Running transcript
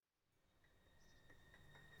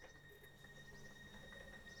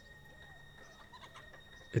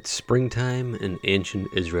It's springtime in ancient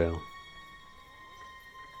Israel.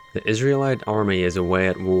 The Israelite army is away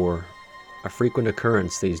at war, a frequent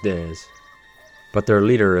occurrence these days, but their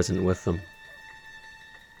leader isn't with them.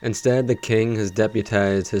 Instead, the king has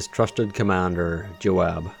deputized his trusted commander,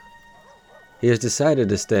 Joab. He has decided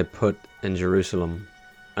to stay put in Jerusalem,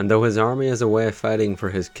 and though his army is away fighting for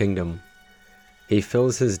his kingdom, he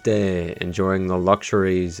fills his day enjoying the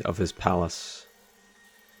luxuries of his palace.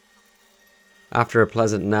 After a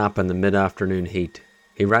pleasant nap in the mid-afternoon heat,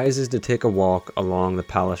 he rises to take a walk along the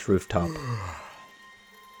palace rooftop.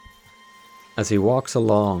 As he walks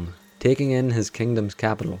along, taking in his kingdom's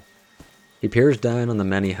capital, he peers down on the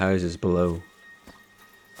many houses below.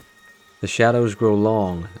 The shadows grow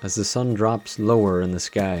long as the sun drops lower in the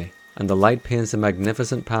sky, and the light paints a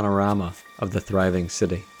magnificent panorama of the thriving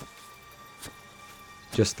city.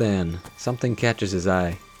 Just then, something catches his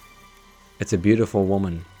eye. It's a beautiful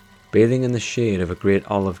woman, bathing in the shade of a great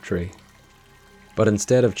olive tree. But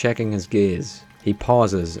instead of checking his gaze, he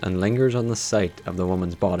pauses and lingers on the sight of the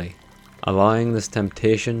woman's body, allowing this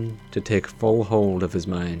temptation to take full hold of his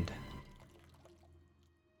mind.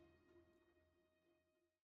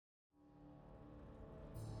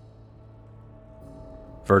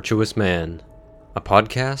 Virtuous Man, a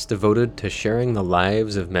podcast devoted to sharing the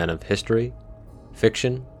lives of men of history,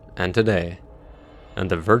 fiction, and today, and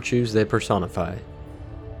the virtues they personify.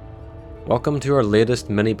 Welcome to our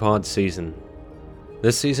latest mini-pod season.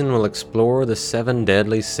 This season will explore the 7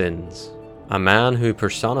 deadly sins, a man who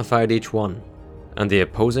personified each one, and the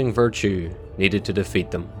opposing virtue needed to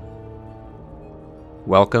defeat them.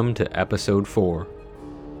 Welcome to Episode 4,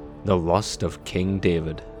 The Lust of King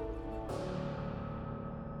David.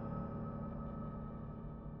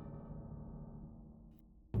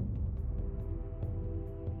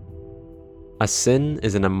 A sin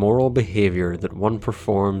is an immoral behavior that one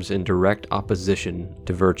performs in direct opposition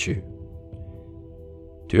to virtue.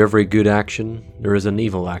 To every good action, there is an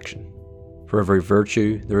evil action. For every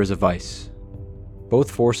virtue, there is a vice.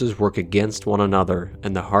 Both forces work against one another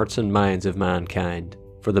in the hearts and minds of mankind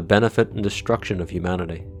for the benefit and destruction of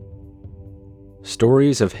humanity.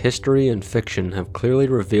 Stories of history and fiction have clearly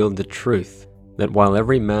revealed the truth that while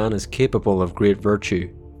every man is capable of great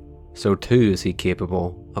virtue, so too is he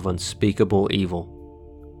capable of unspeakable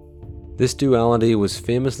evil. This duality was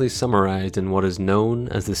famously summarized in what is known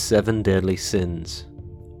as the 7 deadly sins.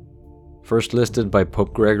 First listed by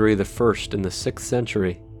Pope Gregory I in the 6th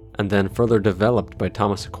century, and then further developed by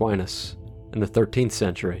Thomas Aquinas in the 13th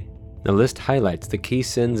century, the list highlights the key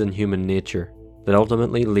sins in human nature that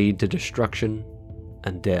ultimately lead to destruction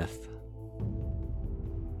and death.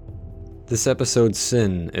 This episode's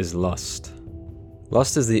sin is lust.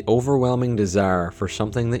 Lust is the overwhelming desire for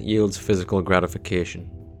something that yields physical gratification.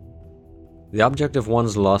 The object of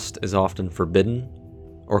one's lust is often forbidden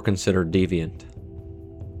or considered deviant.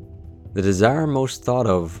 The desire most thought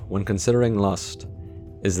of when considering lust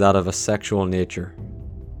is that of a sexual nature.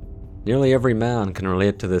 Nearly every man can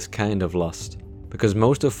relate to this kind of lust because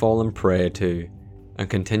most have fallen prey to and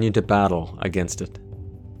continue to battle against it.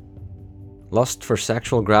 Lust for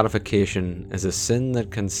sexual gratification is a sin that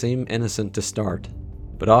can seem innocent to start,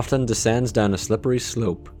 but often descends down a slippery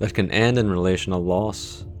slope that can end in relational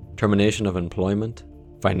loss, termination of employment,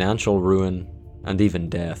 financial ruin, and even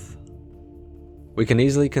death. We can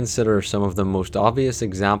easily consider some of the most obvious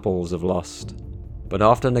examples of lust, but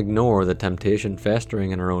often ignore the temptation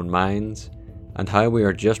festering in our own minds and how we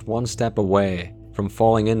are just one step away from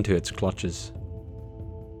falling into its clutches.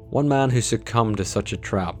 One man who succumbed to such a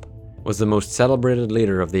trap was the most celebrated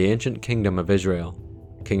leader of the ancient kingdom of Israel,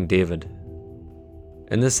 King David.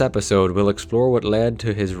 In this episode, we'll explore what led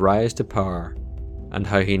to his rise to power and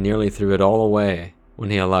how he nearly threw it all away when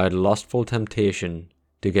he allowed lustful temptation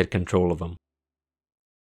to get control of him.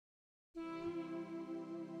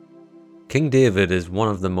 King David is one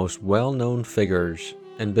of the most well-known figures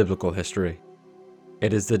in biblical history.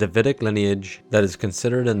 It is the Davidic lineage that is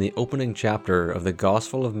considered in the opening chapter of the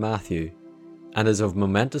Gospel of Matthew and is of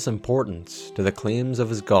momentous importance to the claims of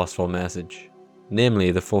his gospel message, namely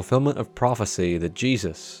the fulfillment of prophecy that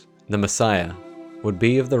Jesus, the Messiah, would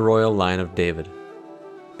be of the royal line of David.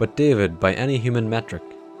 But David, by any human metric,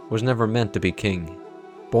 was never meant to be king.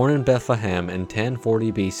 Born in Bethlehem in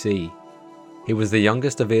 1040 BC, he was the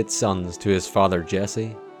youngest of 8 sons to his father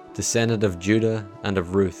Jesse, descendant of Judah and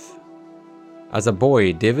of Ruth. As a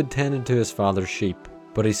boy, David tended to his father's sheep,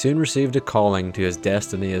 but he soon received a calling to his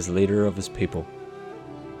destiny as leader of his people.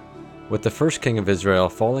 With the first king of Israel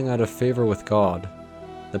falling out of favor with God,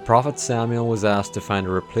 the prophet Samuel was asked to find a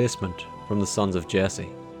replacement from the sons of Jesse.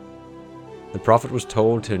 The prophet was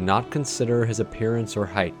told to not consider his appearance or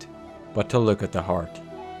height, but to look at the heart.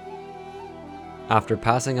 After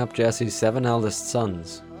passing up Jesse's 7 eldest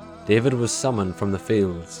sons, David was summoned from the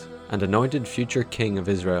fields and anointed future king of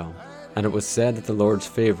Israel, and it was said that the Lord's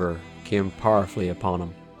favor came powerfully upon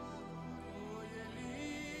him.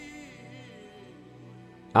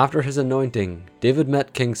 After his anointing, David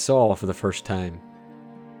met King Saul for the first time.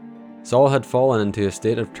 Saul had fallen into a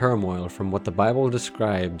state of turmoil from what the Bible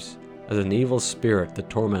describes as an evil spirit that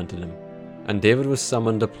tormented him, and David was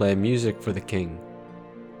summoned to play music for the king.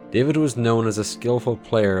 David was known as a skillful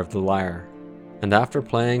player of the lyre, and after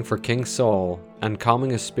playing for King Saul and calming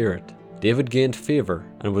his spirit, David gained favor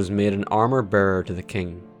and was made an armor bearer to the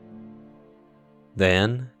king.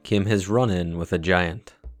 Then came his run-in with a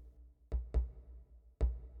giant.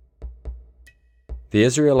 The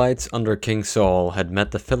Israelites under King Saul had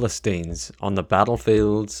met the Philistines on the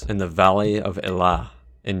battlefields in the valley of Elah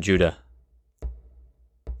in Judah.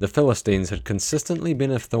 The Philistines had consistently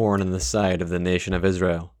been a thorn in the side of the nation of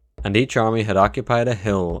Israel, and each army had occupied a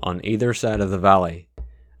hill on either side of the valley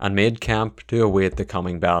and made camp to await the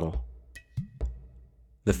coming battle.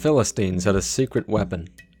 The Philistines had a secret weapon,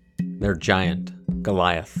 their giant,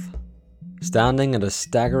 Goliath. Standing at a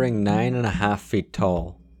staggering 9.5 feet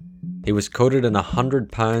tall, he was coated in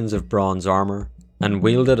 100 pounds of bronze armor and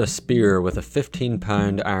wielded a spear with a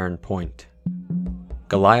 15-pound iron point.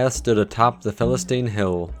 Goliath stood atop the Philistine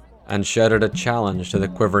hill and shouted a challenge to the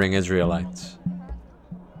quivering Israelites.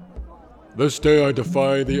 "This day I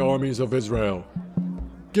defy the armies of Israel.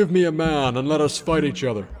 Give me a man and let us fight each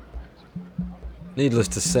other." Needless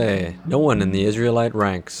to say, no one in the Israelite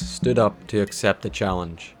ranks stood up to accept the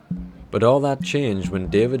challenge. But all that changed when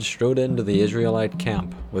David strode into the Israelite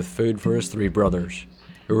camp with food for his 3 brothers,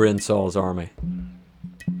 who were in Saul's army.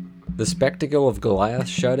 The spectacle of Goliath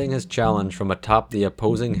shouting his challenge from atop the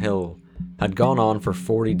opposing hill had gone on for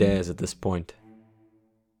 40 days at this point.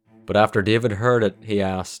 But after David heard it, he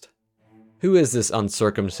asked, "Who is this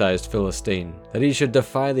uncircumcised Philistine, that he should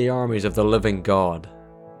defy the armies of the living God?"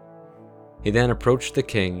 He then approached the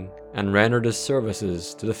king and rendered his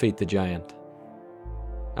services to defeat the giant.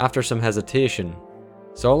 After some hesitation,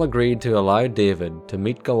 Saul agreed to allow David to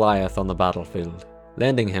meet Goliath on the battlefield,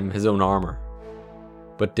 lending him his own armor.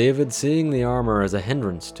 But David, seeing the armor as a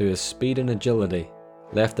hindrance to his speed and agility,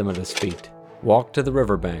 left him at his feet, walked to the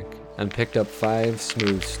riverbank, and picked up 5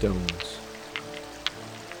 smooth stones.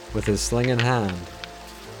 With his sling in hand,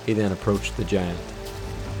 he then approached the giant.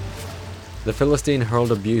 The Philistine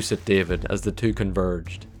hurled abuse at David as the two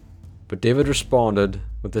converged, but David responded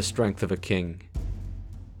with the strength of a king.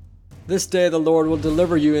 "This day the Lord will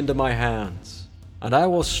deliver you into my hands, and I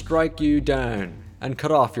will strike you down and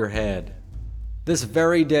cut off your head. This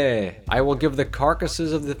very day I will give the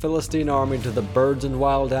carcasses of the Philistine army to the birds and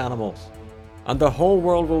wild animals, and the whole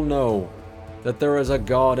world will know that there is a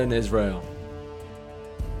God in Israel."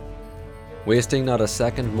 Wasting not a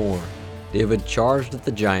second more, David charged at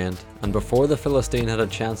the giant, and before the Philistine had a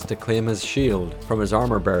chance to claim his shield from his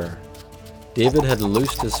armor bearer, David had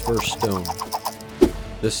loosed his first stone.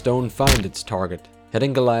 The stone found its target,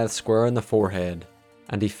 hitting Goliath square in the forehead,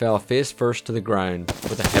 and he fell face first to the ground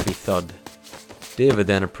with a heavy thud. David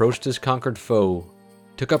then approached his conquered foe,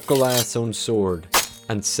 took up Goliath's own sword,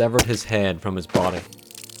 and severed his head from his body.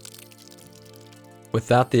 With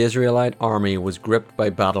that, the Israelite army was gripped by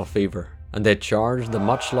battle fever, and they charged the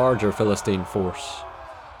much larger Philistine force.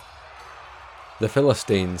 The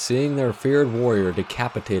Philistines, seeing their feared warrior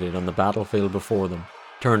decapitated on the battlefield before them,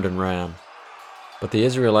 turned and ran. But the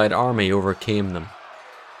Israelite army overcame them,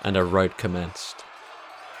 and a rout commenced.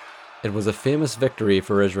 It was a famous victory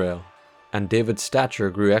for Israel, and David's stature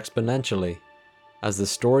grew exponentially as the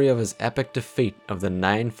story of his epic defeat of the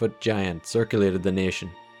 9-foot giant circulated the nation.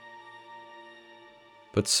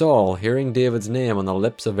 But Saul, hearing David's name on the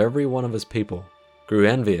lips of every one of his people, grew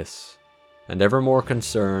envious and ever more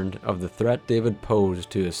concerned of the threat David posed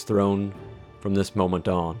to his throne from this moment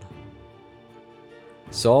on.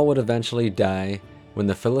 Saul would eventually die when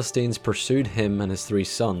the Philistines pursued him and his 3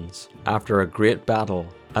 sons after a great battle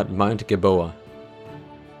at Mount Gilboa.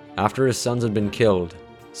 After his sons had been killed,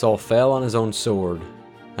 Saul fell on his own sword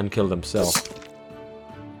and killed himself.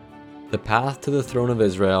 The path to the throne of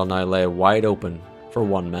Israel now lay wide open for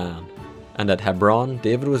one man, and at Hebron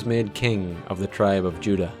David was made king of the tribe of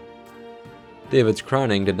Judah. David's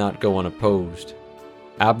crowning did not go unopposed.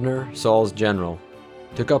 Abner, Saul's general,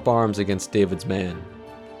 took up arms against David's men,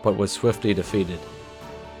 but was swiftly defeated.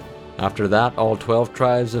 After that, all 12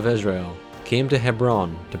 tribes of Israel came to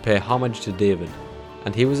Hebron to pay homage to David,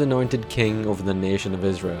 and he was anointed king over the nation of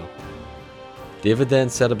Israel. David then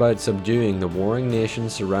set about subduing the warring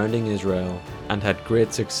nations surrounding Israel and had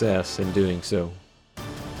great success in doing so.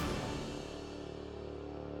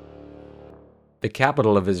 The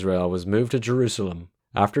capital of Israel was moved to Jerusalem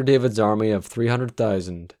after David's army of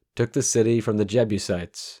 300,000 took the city from the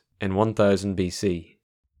Jebusites in 1000 BC.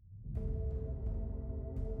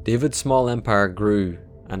 David's small empire grew,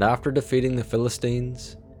 and after defeating the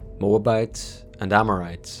Philistines, Moabites, and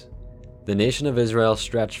Amorites, the nation of Israel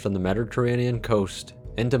stretched from the Mediterranean coast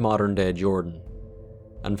into modern-day Jordan,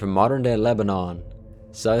 and from modern-day Lebanon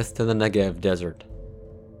south to the Negev desert.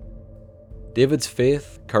 David's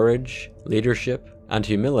faith, courage, leadership, and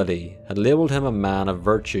humility had labelled him a man of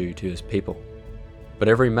virtue to his people. But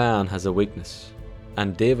every man has a weakness,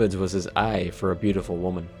 and David's was his eye for a beautiful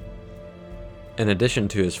woman. In addition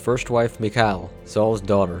to his first wife Michal, Saul's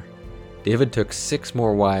daughter, David took 6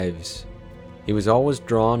 more wives. He was always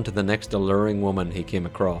drawn to the next alluring woman he came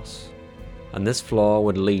across, and this flaw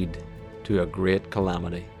would lead to a great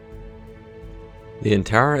calamity. The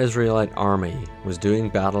entire Israelite army was doing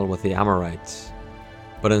battle with the Amorites,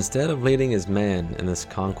 but instead of leading his men in this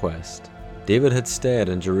conquest, David had stayed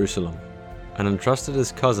in Jerusalem and entrusted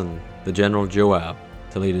his cousin, the general Joab,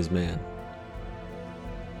 to lead his men.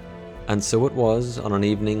 And so it was on an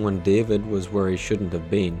evening when David was where he shouldn't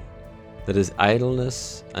have been, that his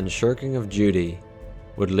idleness and shirking of duty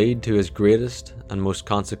would lead to his greatest and most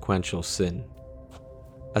consequential sin.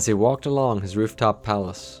 As he walked along his rooftop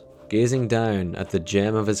palace, gazing down at the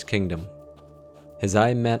gem of his kingdom, his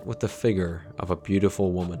eye met with the figure of a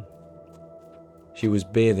beautiful woman. She was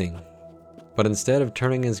bathing, but instead of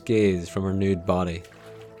turning his gaze from her nude body,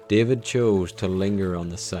 David chose to linger on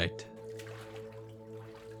the sight.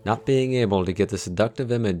 Not being able to get the seductive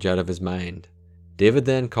image out of his mind, David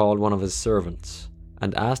then called one of his servants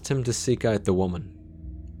and asked him to seek out the woman.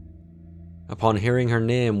 Upon hearing her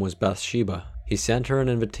name was Bathsheba, he sent her an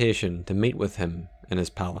invitation to meet with him in his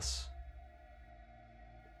palace.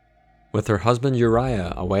 With her husband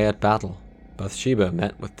Uriah away at battle, Bathsheba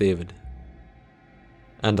met with David.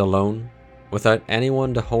 And alone, without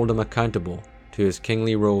anyone to hold him accountable to his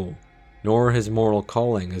kingly role, nor his moral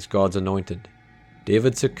calling as God's anointed,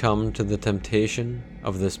 David succumbed to the temptation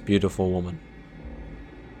of this beautiful woman.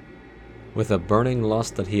 With a burning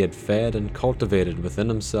lust that he had fed and cultivated within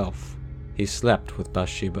himself, he slept with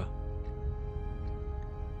Bathsheba.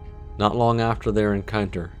 Not long after their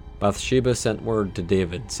encounter, Bathsheba sent word to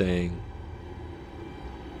David saying,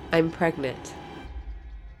 "I'm pregnant."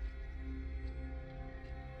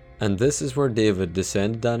 And this is where David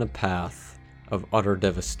descended down a path of utter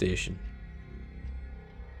devastation.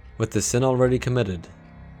 With the sin already committed,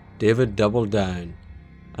 David doubled down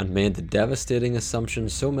and made the devastating assumption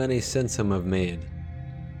so many since him have made,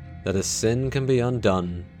 that a sin can be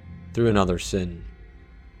undone through another sin,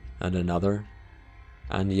 and another,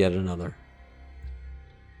 and yet another.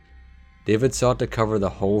 David sought to cover the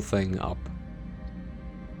whole thing up.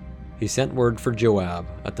 He sent word for Joab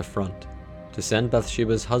at the front to send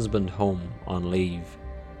Bathsheba's husband home on leave.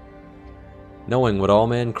 Knowing what all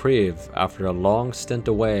men crave after a long stint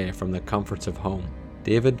away from the comforts of home,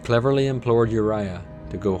 David cleverly implored Uriah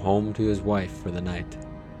to go home to his wife for the night.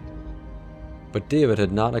 But David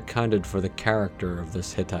had not accounted for the character of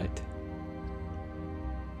this Hittite.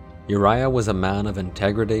 Uriah was a man of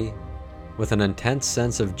integrity, with an intense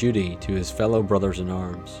sense of duty to his fellow brothers in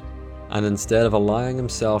arms, and instead of allowing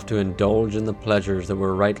himself to indulge in the pleasures that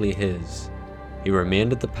were rightly his, he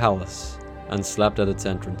remained at the palace and slept at its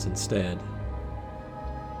entrance instead.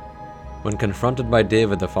 When confronted by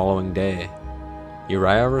David the following day,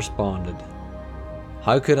 Uriah responded,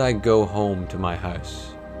 "How could I go home to my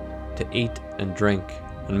house, to eat and drink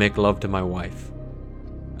and make love to my wife?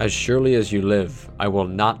 As surely as you live, I will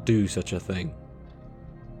not do such a thing."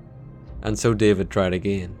 And so David tried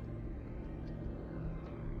again.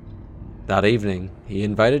 That evening, he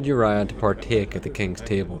invited Uriah to partake at the king's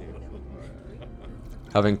table.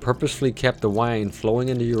 Having purposefully kept the wine flowing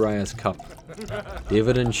into Uriah's cup,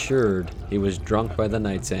 David ensured he was drunk by the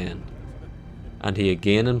night's end, and he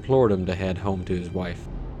again implored him to head home to his wife.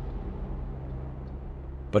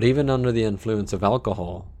 But even under the influence of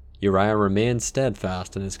alcohol, Uriah remained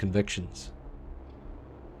steadfast in his convictions.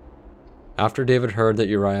 After David heard that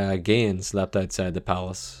Uriah again slept outside the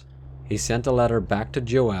palace, he sent a letter back to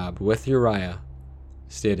Joab with Uriah,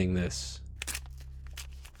 stating this: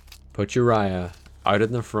 "Put Uriah out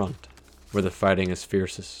in the front, where the fighting is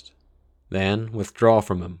fiercest. Then withdraw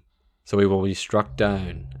from him, so he will be struck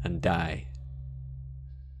down and die."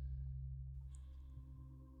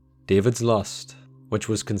 David's lust, which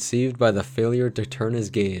was conceived by the failure to turn his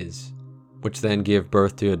gaze, which then gave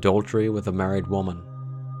birth to adultery with a married woman,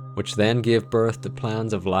 which then gave birth to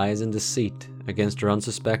plans of lies and deceit against her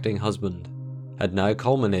unsuspecting husband, had now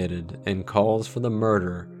culminated in calls for the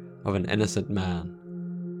murder of an innocent man.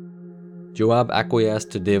 Joab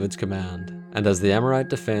acquiesced to David's command, and as the Amorite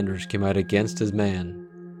defenders came out against his men,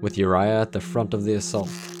 with Uriah at the front of the assault,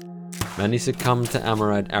 many succumbed to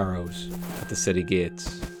Amorite arrows at the city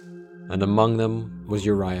gates, and among them was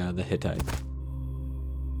Uriah the Hittite.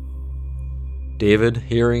 David,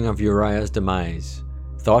 hearing of Uriah's demise,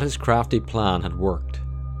 thought his crafty plan had worked,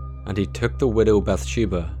 and he took the widow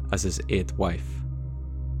Bathsheba as his 8th wife.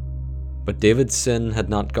 But David's sin had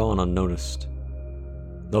not gone unnoticed.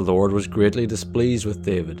 The Lord was greatly displeased with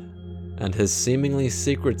David, and his seemingly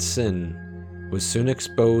secret sin was soon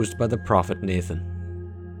exposed by the prophet Nathan.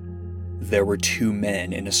 There were 2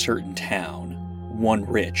 men in a certain town, one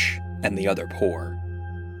rich and the other poor.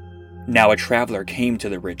 Now a traveler came to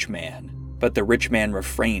the rich man, but the rich man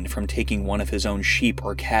refrained from taking one of his own sheep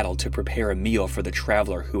or cattle to prepare a meal for the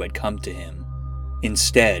traveler who had come to him.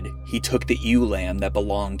 Instead, he took the ewe lamb that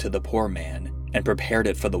belonged to the poor man and prepared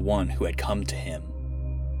it for the one who had come to him.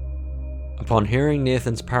 Upon hearing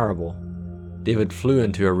Nathan's parable, David flew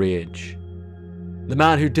into a rage. "The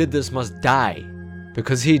man who did this must die,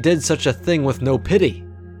 because he did such a thing with no pity."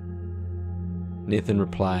 Nathan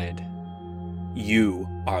replied, "You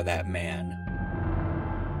are that man."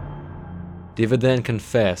 David then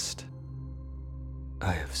confessed,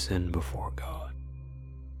 "I have sinned before God."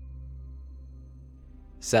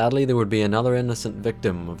 Sadly, there would be another innocent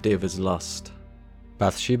victim of David's lust.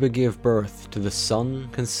 Bathsheba gave birth to the son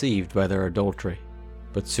conceived by their adultery,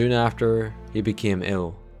 but soon after he became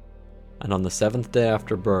ill, and on the 7th day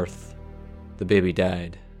after birth, the baby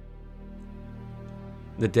died.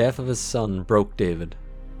 The death of his son broke David,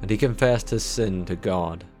 and he confessed his sin to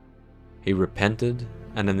God. He repented,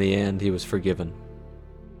 and in the end he was forgiven.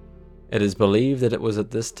 It is believed that it was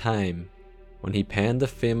at this time when he penned the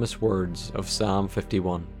famous words of Psalm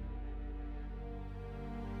 51.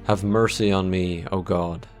 "Have mercy on me, O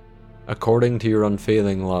God, according to your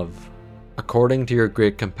unfailing love, according to your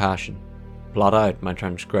great compassion, blot out my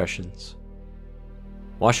transgressions.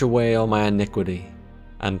 Wash away all my iniquity,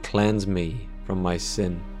 and cleanse me from my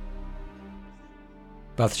sin."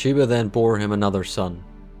 Bathsheba then bore him another son.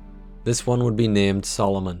 This one would be named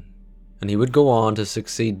Solomon, and he would go on to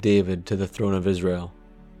succeed David to the throne of Israel.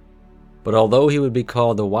 But although he would be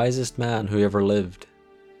called the wisest man who ever lived,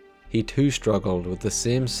 he too struggled with the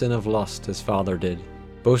same sin of lust his father did,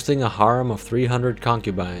 boasting a harem of 300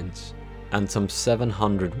 concubines and some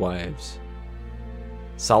 700 wives.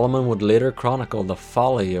 Solomon would later chronicle the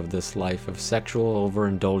folly of this life of sexual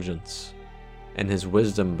overindulgence in his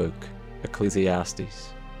wisdom book,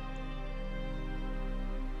 Ecclesiastes.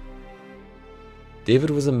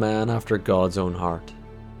 David was a man after God's own heart.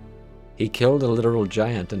 He killed a literal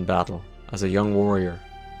giant in battle as a young warrior,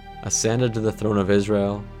 ascended to the throne of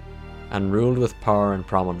Israel, and ruled with power and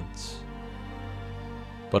prominence.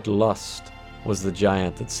 But lust was the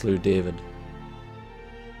giant that slew David.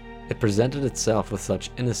 It presented itself with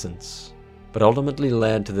such innocence, but ultimately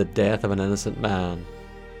led to the death of an innocent man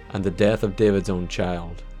and the death of David's own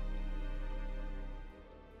child.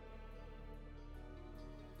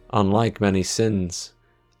 Unlike many sins,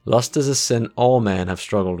 lust is a sin all men have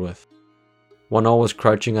struggled with, one always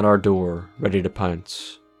crouching at our door, ready to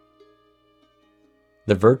pounce.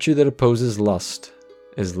 The virtue that opposes lust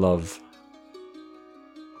is love.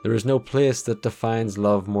 There is no place that defines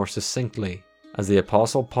love more succinctly as the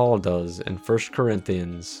Apostle Paul does in 1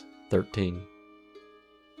 Corinthians 13.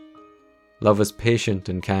 Love is patient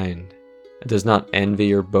and kind. It does not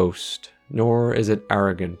envy or boast, nor is it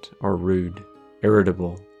arrogant or rude,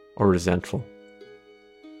 irritable or resentful.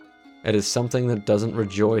 It is something that doesn't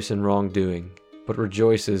rejoice in wrongdoing, but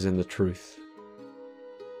rejoices in the truth.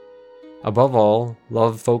 Above all,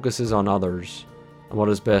 love focuses on others and what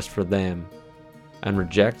is best for them, and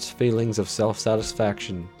rejects feelings of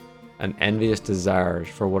self-satisfaction and envious desires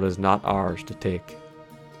for what is not ours to take.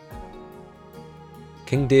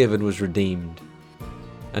 King David was redeemed,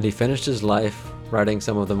 and he finished his life writing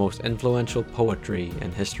some of the most influential poetry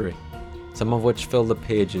in history, some of which fill the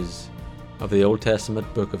pages of the Old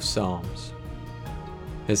Testament book of Psalms.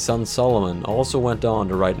 His son Solomon also went on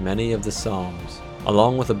to write many of the Psalms,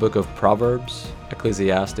 along with a book of Proverbs,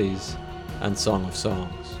 Ecclesiastes, and Song of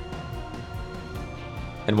Songs.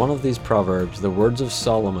 In one of these proverbs, the words of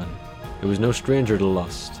Solomon, who was no stranger to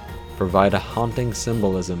lust, provide a haunting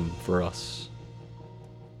symbolism for us.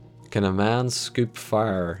 Can a man scoop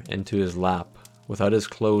fire into his lap without his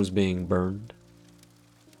clothes being burned?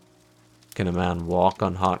 Can a man walk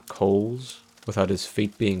on hot coals without his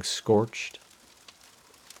feet being scorched?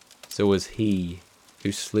 So is he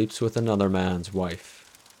who sleeps with another man's wife.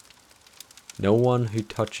 No one who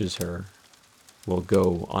touches her will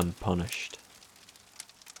go unpunished.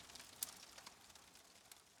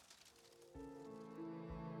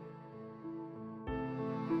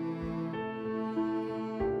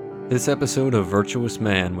 This episode of Virtuous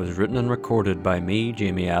Man was written and recorded by me,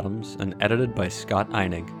 Jamie Adams, and edited by Scott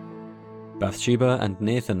Einig. Bathsheba and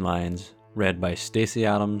Nathan lines read by Stacey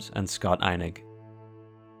Adams and Scott Einig.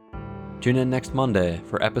 Tune in next Monday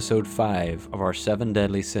for episode 5 of our 7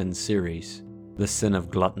 Deadly Sins series, The Sin of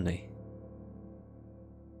Gluttony.